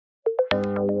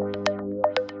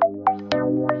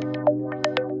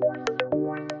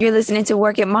You're listening to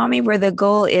Work It Mommy, where the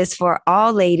goal is for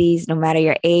all ladies, no matter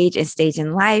your age and stage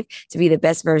in life, to be the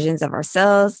best versions of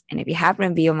ourselves. And if you happen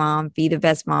to be a mom, be the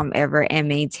best mom ever and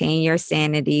maintain your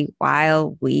sanity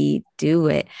while we do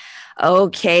it.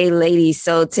 Okay, ladies.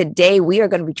 So today we are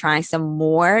going to be trying some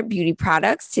more beauty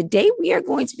products. Today we are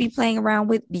going to be playing around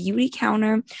with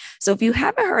Beautycounter. So if you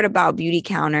haven't heard about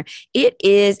Beautycounter, it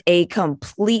is a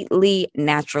completely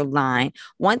natural line.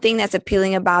 One thing that's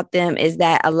appealing about them is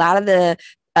that a lot of the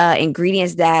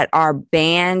ingredients that are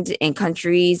banned in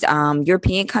countries,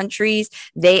 European countries,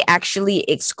 they actually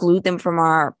exclude them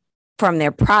from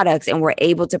their products, and we're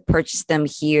able to purchase them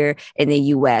here in the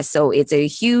US. So it's a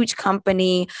huge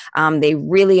company. They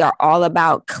really are all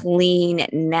about clean,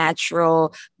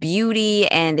 natural beauty,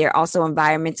 and they're also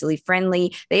environmentally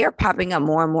friendly. They are popping up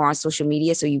more and more on social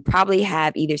media. So you probably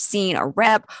have either seen a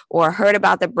rep or heard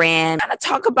about the brand. I'm going to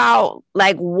talk about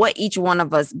like what each one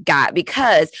of us got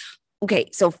because okay,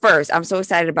 so first, I'm so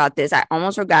excited about this. I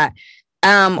almost forgot.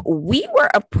 We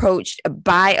were approached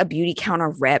by a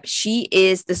Beautycounter rep. She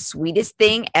is the sweetest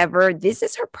thing ever. This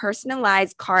is her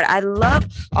personalized card. I love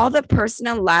all the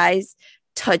personalized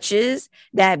touches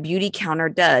that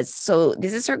Beautycounter does. So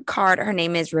this is her card. Her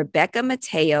name is Rebecca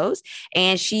Mateos,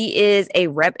 and she is a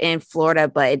rep in Florida,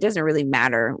 but it doesn't really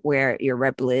matter where your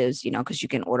rep lives, because you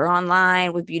can order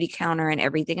online with Beautycounter and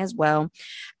everything as well.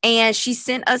 And she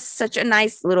sent us such a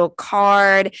nice little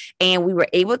card, and we were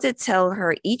able to tell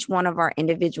her each one of our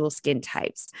individual skin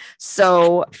types.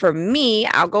 So for me,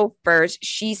 I'll go first.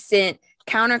 She sent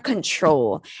Counter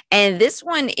Control. And this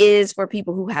one is for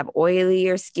people who have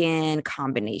oilier skin,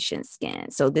 combination skin.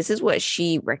 So this is what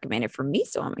she recommended for me.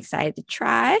 So I'm excited to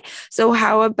try. So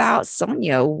how about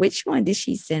Sonia? Which one did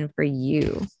she send for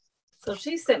you? So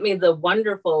she sent me the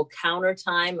wonderful Counter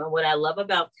Time. And what I love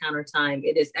about Counter Time,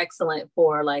 it is excellent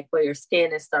for like where your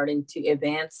skin is starting to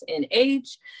advance in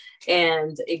age.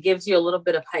 And it gives you a little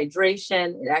bit of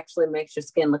hydration. It actually makes your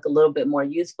skin look a little bit more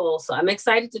youthful. So I'm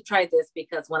excited to try this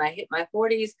because when I hit my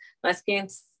 40s, my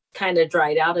skin's kind of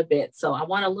dried out a bit. So I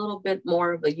want a little bit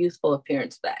more of a youthful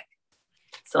appearance back.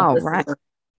 So all right.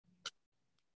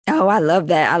 Oh, I love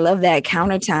that. I love that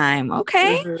Counter Time.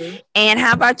 Okay. Mm-hmm. And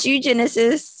how about you,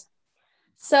 Genesis?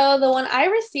 So the one I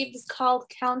received is called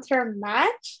Counter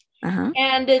Match. Uh-huh.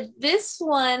 And this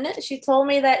one, she told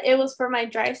me that it was for my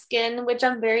dry skin, which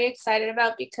I'm very excited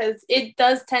about because it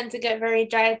does tend to get very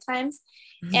dry at times.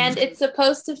 Mm-hmm. And it's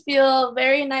supposed to feel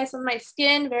very nice on my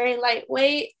skin, very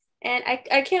lightweight. And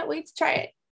I can't wait to try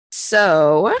it.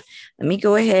 So let me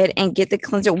go ahead and get the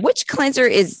cleanser. Which cleanser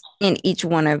is in each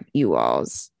one of you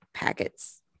all's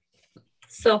packets?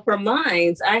 So for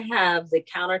mine, I have the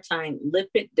Counter Time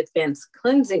Lipid Defense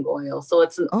Cleansing Oil. So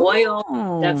it's an oil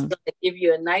that's going to give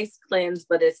you a nice cleanse,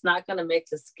 but it's not going to make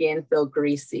the skin feel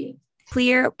greasy.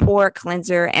 Clear pore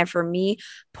cleanser. And for me,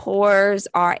 pores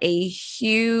are a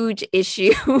huge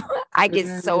issue. I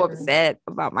get so upset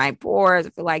about my pores. I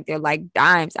feel like they're like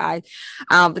dime size,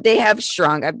 but they have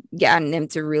shrunk. I've gotten them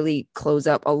to really close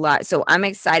up a lot. So I'm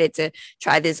excited to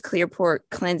try this clear pore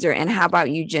cleanser. And how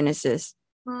about you, Genesis?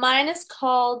 Mine is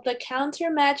called the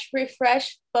Counter Match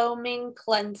Refresh Foaming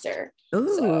Cleanser.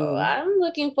 Ooh. So I'm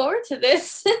looking forward to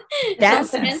this.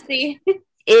 That's fancy.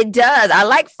 It does. I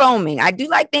like foaming. I do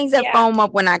like things that foam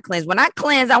up when I cleanse. When I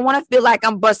cleanse, I want to feel like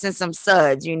I'm busting some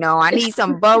suds. I need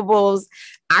some bubbles,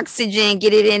 oxygen,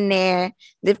 get it in there,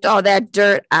 lift all that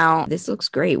dirt out. This looks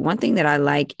great. One thing that I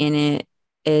like in it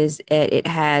is it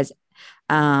has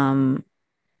Epilonium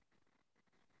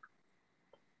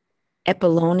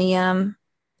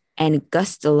and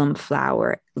gustulum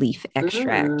flower leaf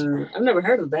extract. I've never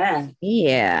heard of that.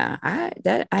 Yeah,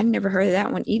 I've never heard of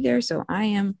that one either. So I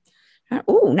am.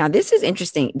 Oh, now this is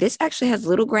interesting. This actually has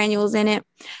little granules in it,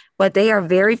 but they are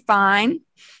very fine,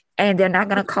 and they're not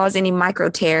going to cause any micro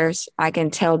tears. I can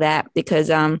tell that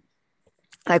because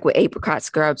like with apricot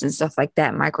scrubs and stuff like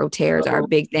that, micro tears are a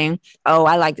big thing. Oh,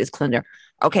 I like this cleanser.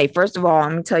 Okay, first of all,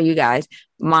 I'm going to tell you guys,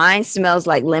 mine smells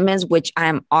like lemons, which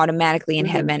I'm automatically in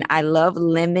heaven. I love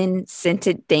lemon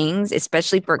scented things,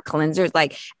 especially for cleansers.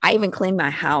 Like I even clean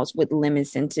my house with lemon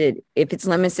scented. If it's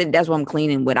lemon scented, that's what I'm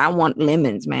cleaning with. I want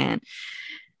lemons, man.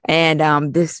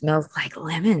 And this smells like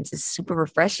lemons. It's super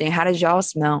refreshing. How does y'all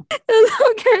smell?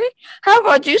 Okay. How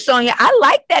about you, Sonia? I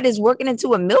like that it's working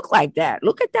into a milk like that.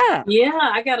 Look at that. Yeah,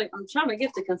 I'm trying to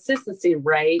get the consistency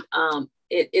right.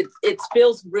 It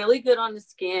feels really good on the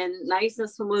skin, nice and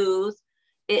smooth.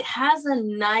 It has a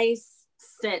nice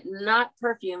scent, not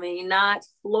perfumey, not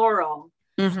floral.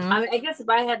 Mm-hmm. I guess if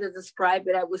I had to describe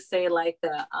it, I would say like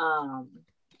the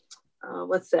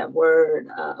what's that word?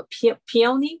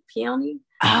 Peony.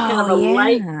 Kind of a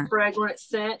light fragrant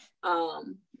scent.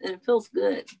 and it feels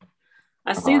good.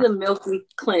 I see the milky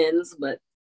cleanse, but.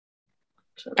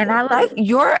 And I like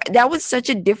that was such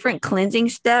a different cleansing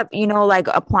step, like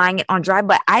applying it on dry.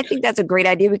 But I think that's a great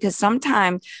idea because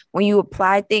sometimes when you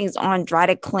apply things on dry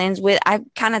to cleanse with, I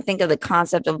kind of think of the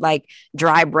concept of like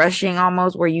dry brushing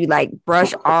almost, where you like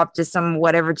brush off just some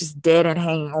whatever just dead and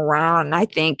hanging around. And I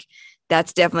think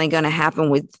that's definitely going to happen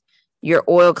with your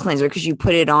oil cleanser because you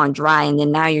put it on dry and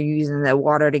then now you're using the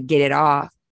water to get it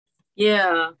off.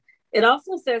 Yeah. It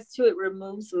also says too, it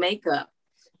removes makeup.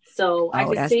 So I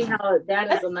can see how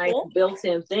that is a nice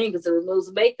built-in thing because it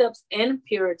removes makeups and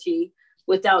impurity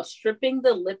without stripping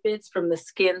the lipids from the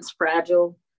skin's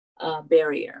fragile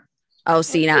barrier. Oh,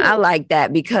 see, now I like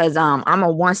that because I'm a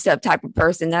one-step type of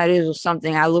person. That is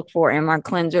something I look for in my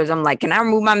cleansers. I'm like, can I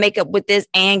remove my makeup with this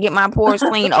and get my pores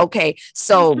clean? Okay,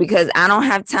 so because I don't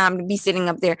have time to be sitting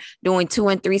up there doing 2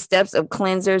 and 3 steps of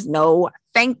cleansers. No,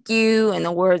 thank you. In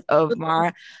the words of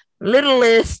my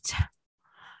littlest.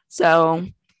 So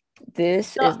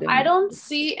I don't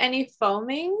see any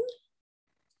foaming,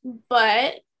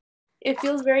 but it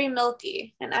feels very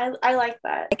milky, and I like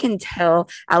that. I can tell.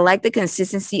 I like the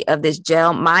consistency of this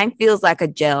gel. Mine feels like a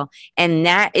gel, and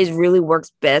that is really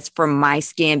works best for my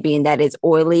skin, being that it's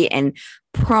oily and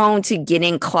prone to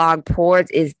getting clogged pores.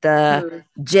 Is the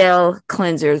gel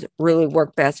cleansers really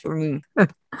work best for me?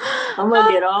 I'm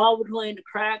gonna get all between the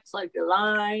cracks, like the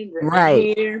lines,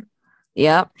 right here.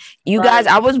 Yep. You guys,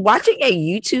 I was watching a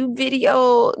YouTube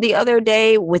video the other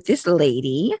day with this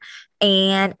lady,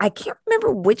 and I can't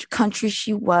remember which country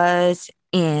she was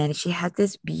in. She had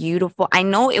this beautiful, I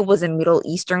know it was a Middle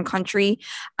Eastern country.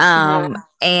 And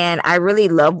I really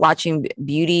love watching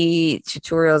beauty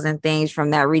tutorials and things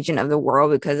from that region of the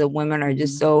world because the women are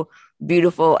just so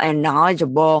beautiful and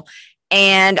knowledgeable.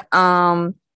 And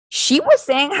she was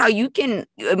saying how you can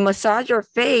massage your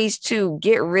face to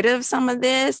get rid of some of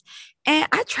this. And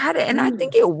I tried it and I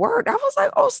think it worked. I was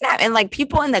like, oh, snap. And like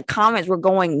people in the comments were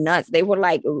going nuts. They were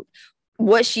like,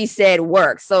 what she said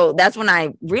worked. So that's when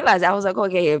I realized, I was like,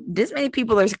 okay, if this many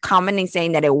people are commenting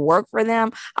saying that it worked for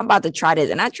them, I'm about to try this.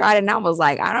 And I tried it and I was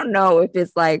like, I don't know if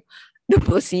it's like the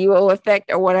placebo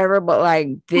effect or whatever, but like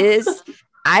this,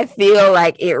 I feel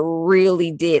like it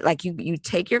really did. Like you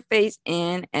take your face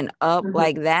in and up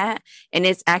like that. And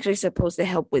it's actually supposed to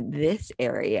help with this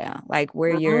area, like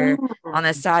where you're on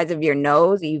the sides of your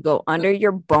nose. You go under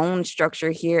your bone structure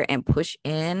here and push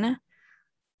in.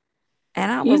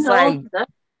 And I was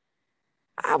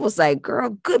like, girl,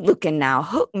 good looking now.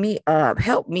 Hook me up.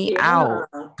 Help me out,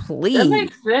 please. That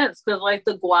makes sense because like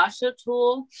the gua sha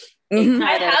tool, I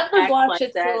have the gua sha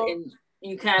tool. And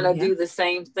you kind of do the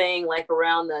same thing like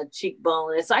around the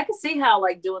cheekbone. And so I can see how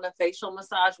like doing a facial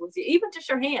massage with you, even just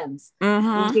your hands, you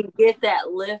can get that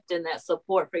lift and that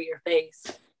support for your face.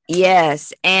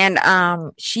 Yes. And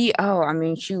she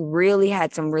really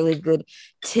had some really good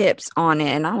tips on it.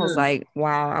 And I was like,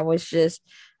 wow, I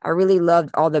really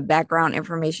loved all the background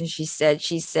information she said.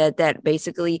 She said that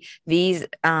basically these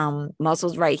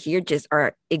muscles right here just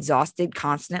are exhausted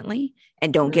constantly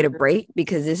and don't get a break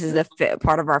because this is the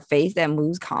part of our face that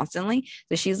moves constantly.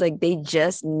 So she's like, they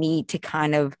just need to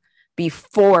kind of be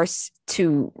forced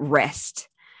to rest.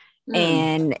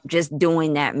 And just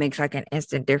doing that makes like an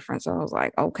instant difference. So I was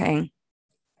like, okay,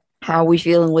 how are we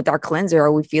feeling with our cleanser?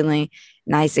 Are we feeling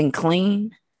nice and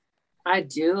clean? I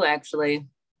do actually.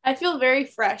 I feel very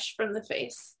fresh from the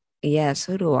face. Yeah,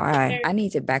 so do I. I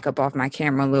need to back up off my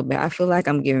camera a little bit. I feel like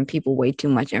I'm giving people way too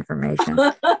much information.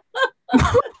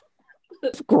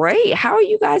 Great. How are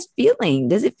you guys feeling?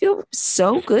 Does it feel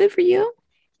so good for you?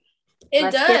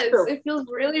 It does. It feels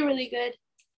really, really good.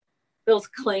 Feels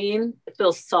clean. It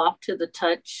feels soft to the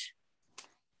touch.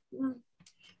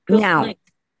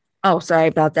 Oh, sorry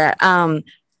about that.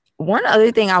 One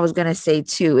other thing I was going to say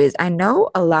too is I know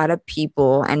a lot of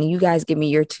people, and you guys give me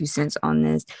your 2 cents on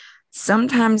this.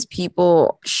 Sometimes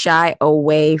people shy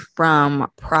away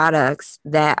from products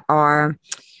that are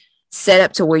set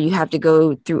up to where you have to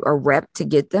go through a rep to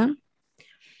get them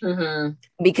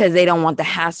because they don't want the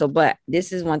hassle. But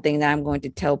this is one thing that I'm going to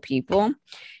tell people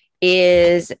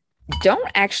is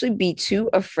don't actually be too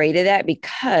afraid of that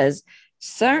because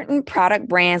certain product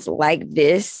brands like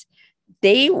this,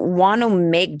 they want to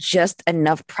make just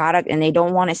enough product and they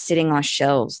don't want it sitting on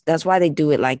shelves. That's why they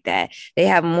do it like that. They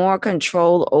have more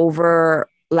control over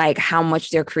like how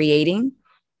much they're creating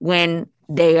when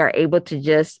they are able to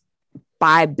just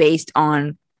buy based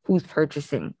on who's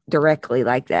purchasing directly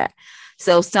like that.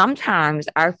 So sometimes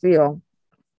I feel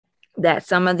that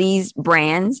some of these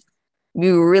brands,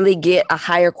 you really get a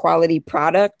higher quality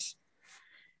product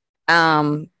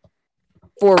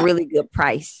for a really good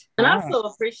price. And I also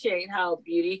appreciate how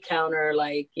Beauty Counter,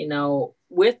 like, you know,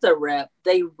 with the rep,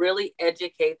 they really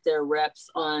educate their reps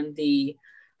on the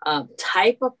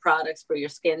type of products for your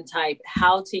skin type,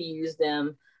 how to use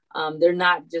them. They're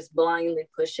not just blindly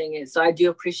pushing it. So I do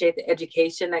appreciate the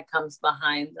education that comes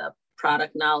behind the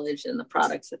product knowledge and the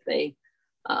products that they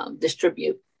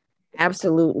distribute.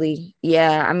 Absolutely.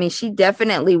 Yeah. I mean, she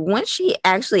definitely, once she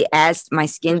actually asked my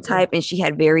skin type and she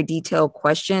had very detailed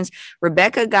questions,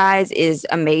 Rebecca, guys, is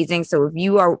amazing. So if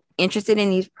you are interested in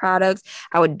these products,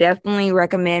 I would definitely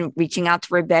recommend reaching out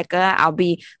to Rebecca. I'll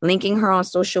be linking her on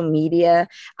social media.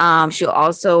 She'll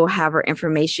also have her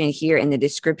information here in the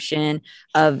description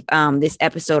of this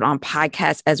episode on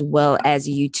podcast as well as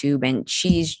YouTube. And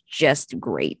she's just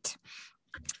great.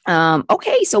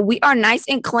 Okay, so we are nice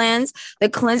and cleansed. The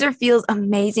cleanser feels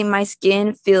amazing. My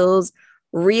skin feels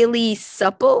really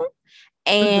supple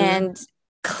and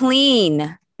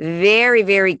clean, very,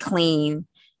 very clean.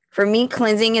 For me,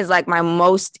 cleansing is like my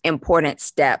most important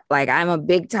step. Like I'm a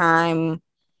big time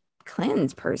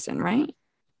cleanse person, right?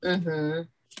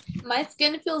 My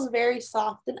skin feels very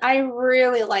soft and I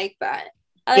really like that.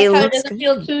 I like how it doesn't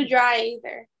feel too dry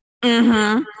either.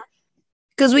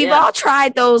 Because we've all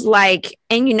tried those, like,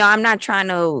 and, you know, I'm not trying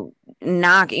to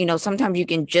knock, you know, sometimes you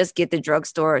can just get the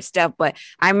drugstore stuff. But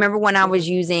I remember when I was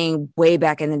using way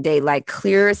back in the day, like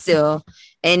Clearasil,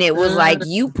 and it was like,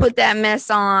 you put that mess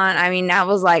on. I mean, that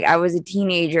was like, I was a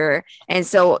teenager. And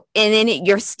so, and then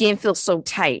your skin feels so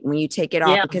tight when you take it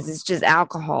off because it's just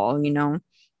alcohol, you know?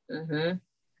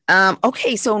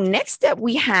 Okay, so next step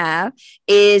we have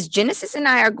is Genesis and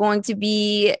I are going to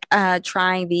be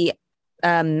trying the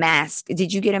mask.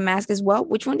 Did you get a mask as well?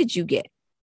 Which one did you get?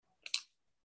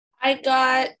 I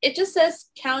got, it just says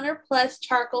Counter Plus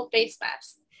charcoal face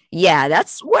mask. Yeah,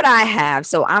 that's what I have.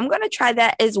 So I'm going to try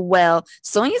that as well.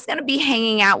 Sonia's going to be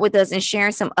hanging out with us and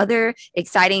sharing some other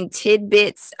exciting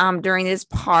tidbits during this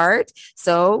part.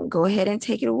 So go ahead and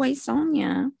take it away,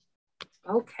 Sonia.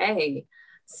 Okay.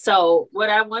 So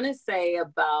what I want to say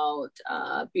about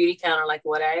Beauty Counter, like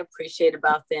what I appreciate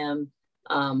about them,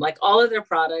 like all of their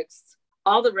products,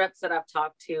 all the reps that I've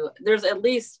talked to, there's at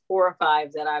least 4 or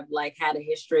 5 that I've like had a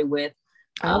history with.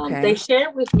 They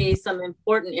shared with me some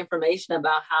important information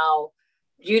about how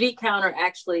Beauty Counter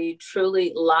actually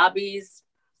truly lobbies,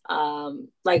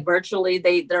 like virtually,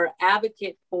 they're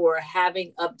advocate for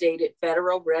having updated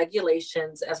federal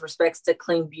regulations as respects to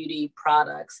clean beauty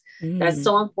products. That's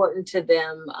so important to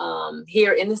them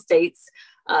here in the States.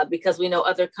 Because we know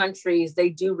other countries, they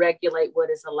do regulate what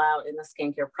is allowed in the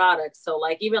skincare products. So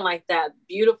like, even like that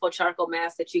beautiful charcoal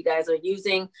mask that you guys are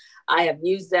using, I have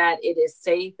used that. It is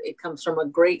safe. It comes from a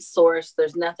great source.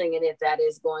 There's nothing in it that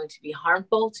is going to be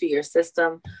harmful to your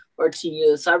system or to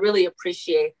you. So I really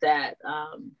appreciate that.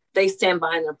 They stand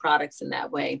behind their products in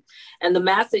that way. And the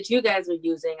mask that you guys are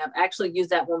using, I've actually used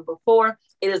that one before.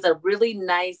 It is a really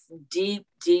nice, deep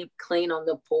clean on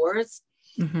the pores.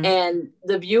 And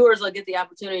the viewers will get the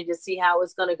opportunity to see how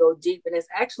it's going to go deep, and it's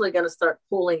actually going to start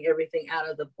pulling everything out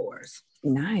of the pores.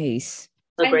 Nice.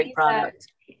 It's a great product.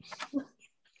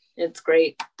 It's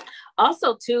great.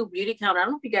 Also, too, Beauty Counter, I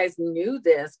don't know if you guys knew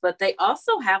this, but they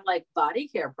also have like body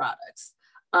care products.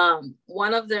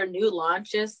 One of their new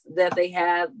launches that they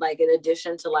had, like in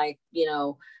addition to like, you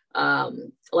know,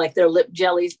 like their lip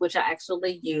jellies, which I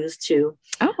actually use too.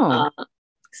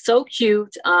 So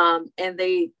cute. And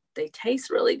they taste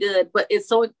really good, but it's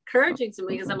so encouraging to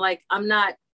me because I'm like, I'm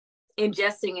not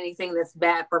ingesting anything that's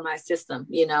bad for my system,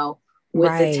 you know,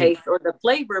 with the taste or the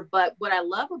flavor. But what I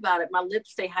love about it, my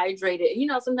lips stay hydrated. You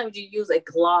know, sometimes you use a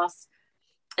gloss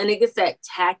and it gets that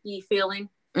tacky feeling.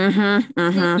 You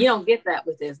don't get that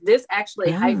with this. This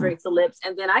actually hydrates the lips,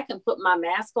 and then I can put my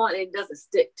mask on and it doesn't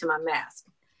stick to my mask.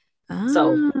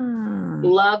 So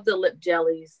love the lip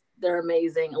jellies. They're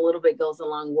amazing. A little bit goes a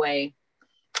long way.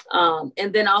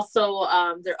 And then also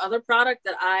their other product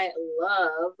that I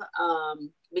love,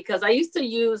 because I used to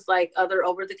use like other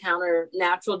over-the-counter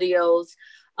natural deos,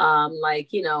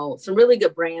 like, you know, some really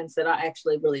good brands that I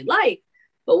actually really like.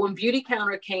 But when Beauty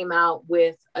Counter came out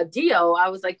with a deo, I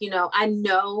was like, you know, I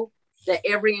know that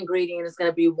every ingredient is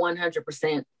going to be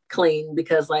 100% clean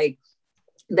because like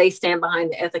they stand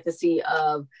behind the efficacy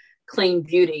of clean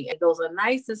beauty. It goes on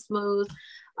nice and smooth.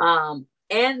 And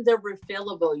they're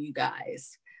refillable, you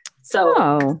guys.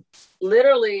 So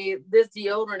literally this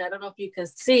deodorant, I don't know if you can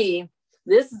see,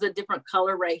 this is a different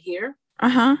color right here.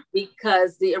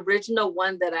 Because the original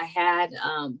one that I had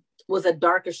was a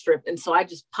darker strip. And so I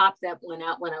just popped that one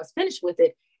out when I was finished with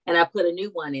it. and I put a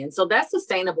new one in. So that's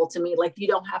sustainable to me. Like, you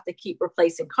don't have to keep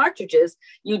replacing cartridges.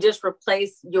 You just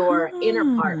replace your inner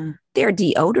part. Their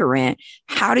deodorant.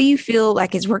 How do you feel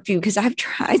like it's worked for you? Because I've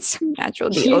tried some natural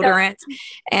deodorants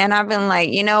and I've been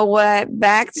like, you know what?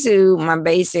 Back to my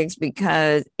basics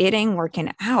because it ain't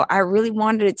working out. I really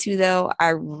wanted it to, though. I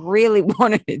really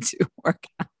wanted it to work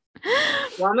out.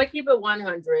 Well, I'm gonna keep it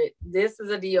 100. This is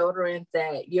a deodorant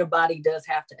that your body does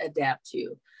have to adapt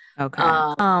to.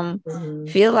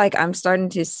 Okay. Feel like I'm starting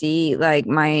to see like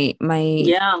my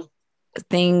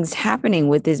things happening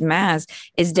with this mask.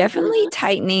 It's definitely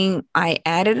tightening. I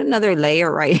added another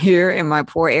layer right here in my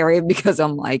pore area because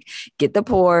I'm like, get the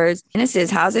pores. And it says,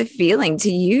 how's it feeling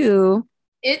to you?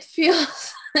 It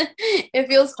feels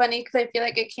funny because I feel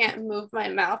like I can't move my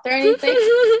mouth or anything.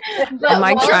 I'm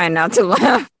like trying not to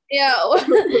laugh. Yeah,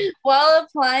 while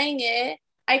applying it,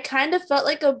 I kind of felt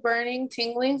like a burning,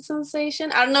 tingling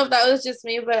sensation. I don't know if that was just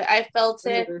me, but I felt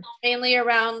it mainly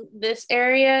around this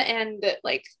area and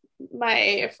like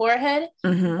my forehead,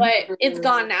 but it's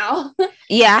gone now.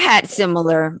 Yeah, I had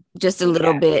similar, just a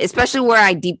little bit, especially where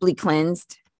I deeply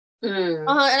cleansed. And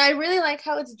I really like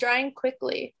how it's drying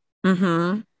quickly.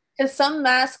 Because some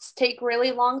masks take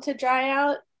really long to dry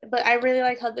out, but I really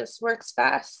like how this works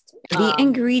fast. The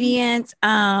ingredients,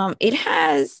 it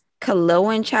has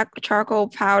Cologne charcoal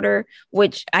powder,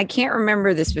 which I can't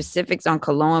remember the specifics on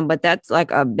Cologne, but that's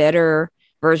like a better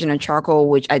version of charcoal,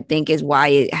 which I think is why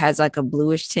it has like a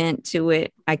bluish tint to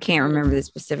it. I can't remember the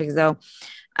specifics though.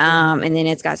 And then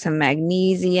it's got some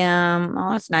magnesium.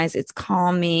 Oh, it's nice. It's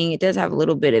calming. It does have a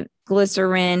little bit of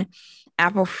glycerin,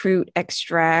 apple fruit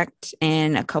extract,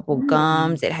 and a couple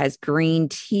gums. It has green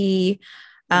tea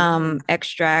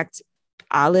extract,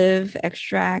 olive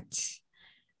extract,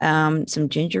 some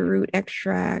ginger root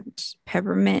extract,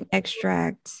 peppermint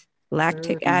extract,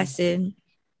 lactic acid,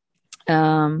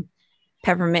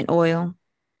 peppermint oil.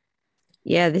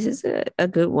 Yeah, this is a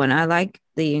good one. I like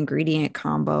the ingredient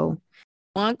combo.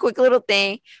 One quick little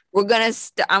thing. I'm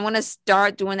going to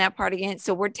start doing that part again.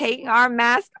 So we're taking our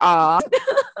mask off.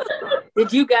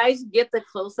 Did you guys get the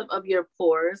close-up of your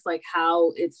pores, like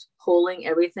how it's pulling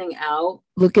everything out?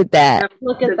 Look at that.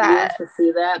 Look at that. To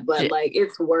see that, but like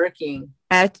it's working.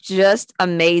 That's just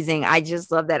amazing. I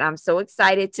just love that. I'm so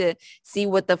excited to see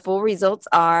what the full results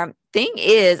are. Thing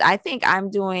is, I think I'm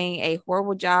doing a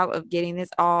horrible job of getting this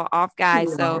all off,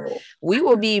 guys. So we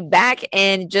will be back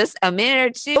in just a minute or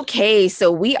two. Okay,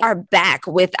 so we are back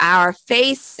with our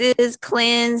faces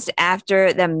cleansed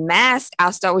after the mask.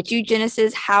 I'll start with you,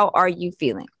 Genesis. How are you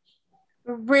feeling?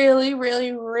 Really,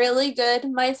 really, really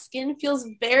good. My skin feels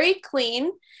very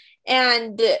clean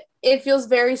and it feels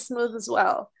very smooth as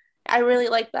well. I really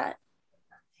like that.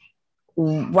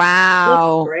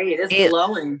 Wow. It's great. It's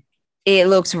glowing. It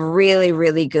looks really,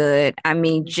 really good. I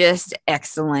mean, just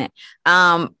excellent.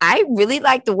 I really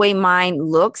like the way mine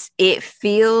looks. It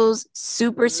feels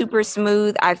super, super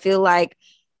smooth. I feel like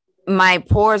my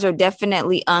pores are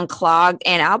definitely unclogged.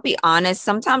 And I'll be honest,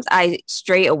 sometimes I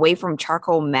stray away from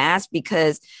charcoal masks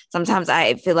because sometimes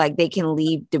I feel like they can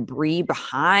leave debris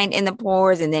behind in the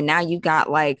pores. And then now you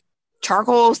got like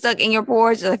charcoal stuck in your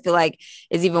pores. I feel like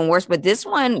is even worse. But this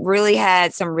one really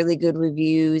had some really good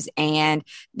reviews, and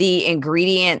the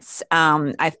ingredients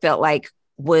I felt like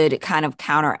would kind of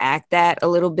counteract that a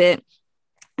little bit.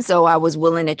 So I was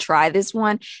willing to try this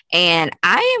one, and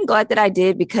I am glad that I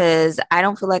did because I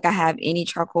don't feel like I have any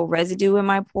charcoal residue in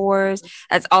my pores.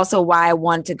 That's also why I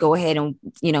wanted to go ahead and,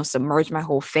 submerge my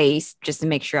whole face just to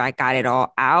make sure I got it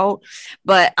all out.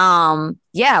 But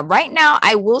yeah, right now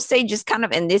I will say just kind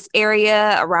of in this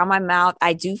area around my mouth,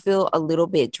 I do feel a little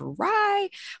bit dry,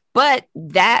 but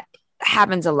that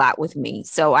happens a lot with me.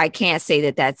 So I can't say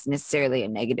that that's necessarily a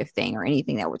negative thing or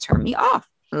anything that would turn me off.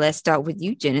 Let's start with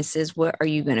you, Genesis. What are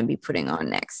you going to be putting on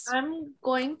next? I'm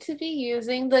going to be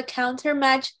using the Counter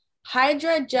Match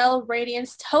Hydra Gel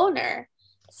Radiance Toner.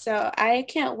 So I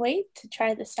can't wait to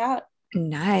try this out.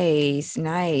 Nice,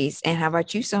 nice. And how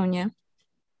about you, Sonia?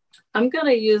 I'm going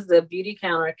to use the Beauty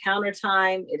Counter Counter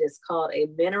Time. It is called a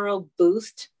Mineral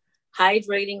Boost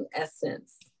Hydrating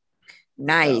Essence.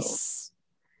 Nice.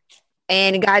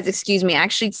 And guys, excuse me, I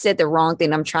actually said the wrong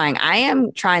thing. I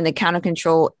am trying the Counter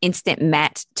Control Instant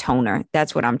Matte Toner.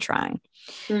 That's what I'm trying.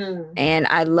 And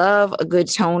I love a good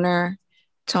toner.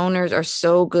 Toners are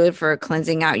so good for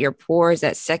cleansing out your pores.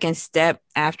 That second step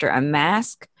after a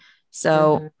mask.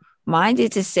 So mine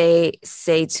did to say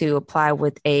to apply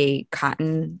with a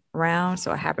cotton round.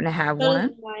 So I happen to have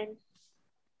one.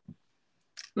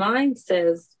 Mine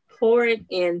says pour it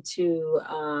into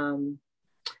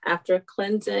after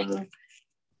cleansing.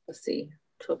 Let's see,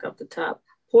 took up the top.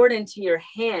 pour it into your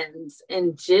hands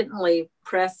and gently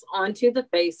press onto the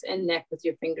face and neck with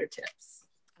your fingertips.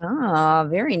 Oh,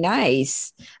 very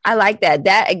nice. I like that.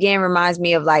 That again reminds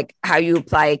me of like how you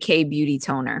apply a K Beauty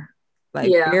toner,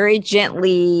 like very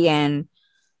gently and,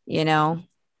 you know.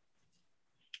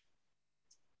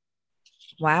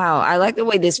 Wow. I like the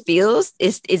way this feels.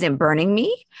 It isn't burning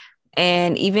me.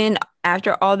 And even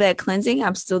after all that cleansing,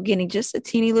 I'm still getting just a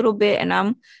teeny little bit. And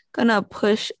I'm going to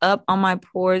push up on my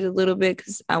pores a little bit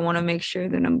because I want to make sure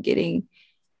that I'm getting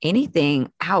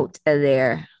anything out of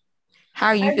there. How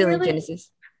are you feeling, Genesis?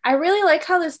 I really like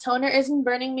how this toner isn't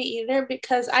burning me either,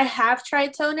 because I have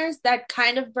tried toners that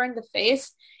kind of burn the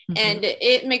face and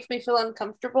it makes me feel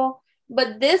uncomfortable.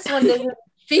 But this one doesn't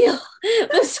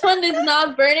this one is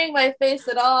not burning my face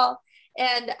at all.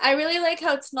 And I really like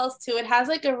how it smells too. It has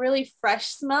like a really fresh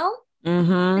smell.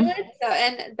 And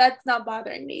that's not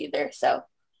bothering me either. So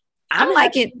I'm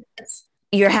liking this.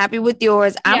 You're happy with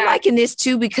yours. I'm liking this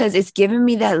too because it's giving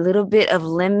me that little bit of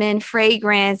lemon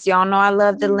fragrance. Y'all know I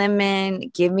love the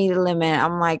lemon. Give me the lemon.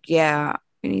 I'm like, yeah,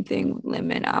 anything with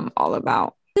lemon, I'm all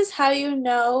about. This is how you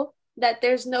know that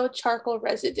there's no charcoal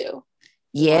residue.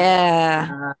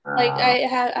 Yeah. Like I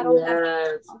don't have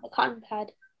it on the cotton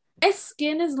pad. My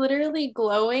skin is literally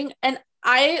glowing and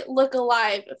I look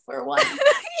alive for one.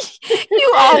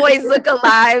 You always look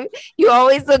alive. You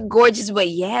always look gorgeous. But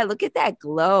yeah, look at that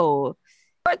glow.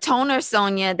 A toner,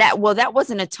 Sonia. That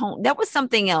wasn't a tone. That was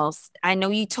something else. I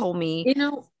know you told me. You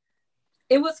know,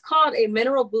 it was called a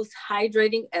Mineral Boost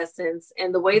Hydrating Essence.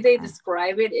 And the way they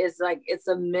describe it is like it's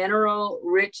a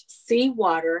mineral-rich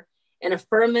seawater and a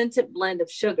fermented blend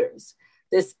of sugars.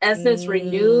 This essence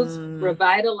renews,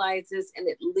 revitalizes, and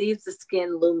it leaves the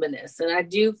skin luminous. And I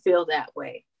do feel that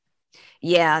way.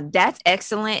 Yeah, that's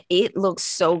excellent. It looks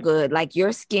so good. Like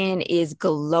your skin is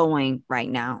glowing right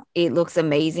now. It looks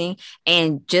amazing.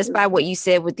 And just by what you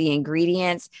said with the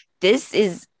ingredients, this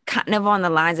is kind of on the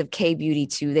lines of K Beauty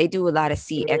too. They do a lot of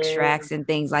sea extracts and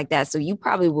things like that. So you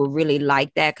probably will really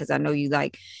like that because I know you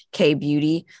like K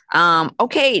Beauty.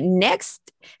 Okay,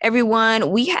 next,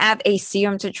 everyone, we have a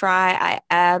serum to try. I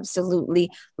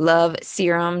absolutely love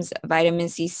serums, vitamin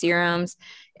C serums,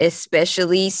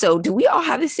 especially. So do we all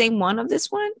have the same one of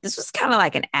this one? This was kind of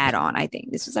like an add-on, I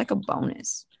think. This was like a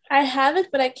bonus. I have it,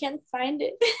 but I can't find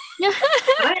it.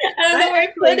 I don't know where I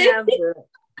put it.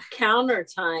 Counter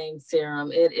Time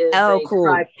serum. It is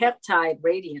tripeptide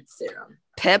radiant serum.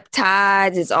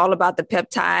 Peptides. It's all about the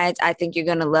peptides. I think you're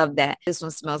gonna love that. This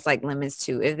one smells like lemons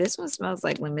too. If this one smells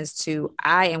like lemons too,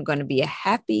 I am gonna be a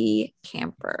happy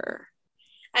camper.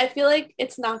 I feel like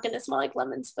it's not gonna smell like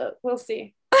lemons, but we'll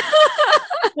see.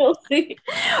 We'll see.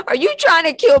 Are you trying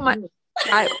to kill my?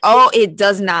 Oh, it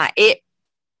does not.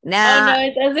 Nah. Oh, no,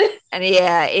 it doesn't. And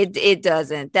yeah, it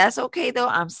doesn't. That's okay though.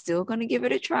 I'm still gonna give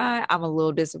it a try. I'm a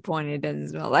little disappointed it doesn't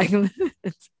smell like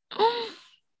lemons.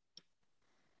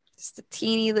 Just a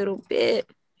teeny little bit.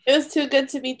 It was too good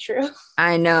to be true.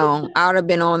 I know. I would have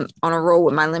been on a roll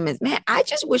with my lemons. Man, I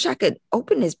just wish I could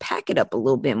open this packet up a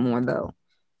little bit more though.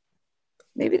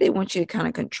 Maybe they want you to kind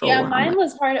of control. Yeah, mine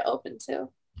was hard to open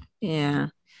too. Yeah.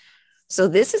 So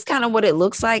this is kind of what it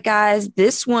looks like, guys.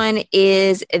 This one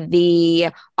is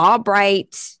the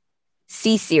Albright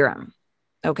C Serum.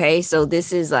 Okay, so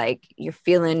this is like you're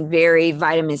feeling very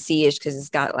vitamin C-ish because it's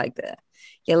got like the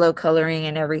yellow coloring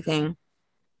and everything.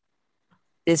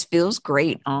 This feels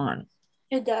great on.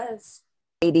 It does.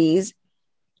 Ladies,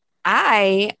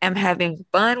 I am having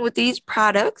fun with these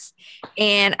products.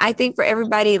 And I think for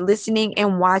everybody listening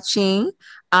and watching,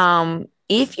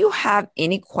 if you have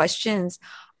any questions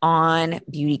on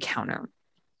Beautycounter,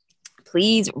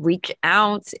 please reach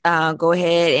out. Go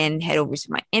ahead and head over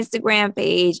to my Instagram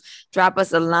page, drop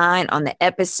us a line on the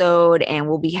episode, and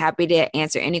we'll be happy to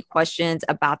answer any questions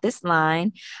about this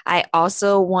line. I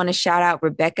also want to shout out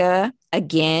Rebecca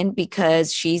again,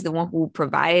 because she's the one who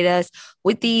provided us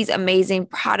with these amazing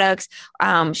products.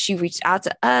 She reached out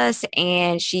to us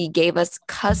and she gave us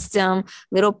custom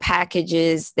little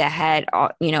packages that had,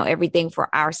 everything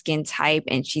for our skin type.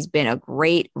 And she's been a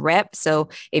great rep. So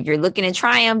if you're looking to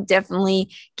try them,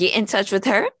 definitely get in touch with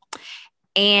her.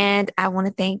 And I want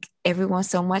to thank everyone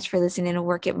so much for listening to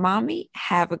Work It Mommy.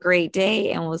 Have a great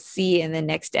day, and we'll see you in the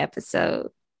next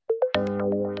episode.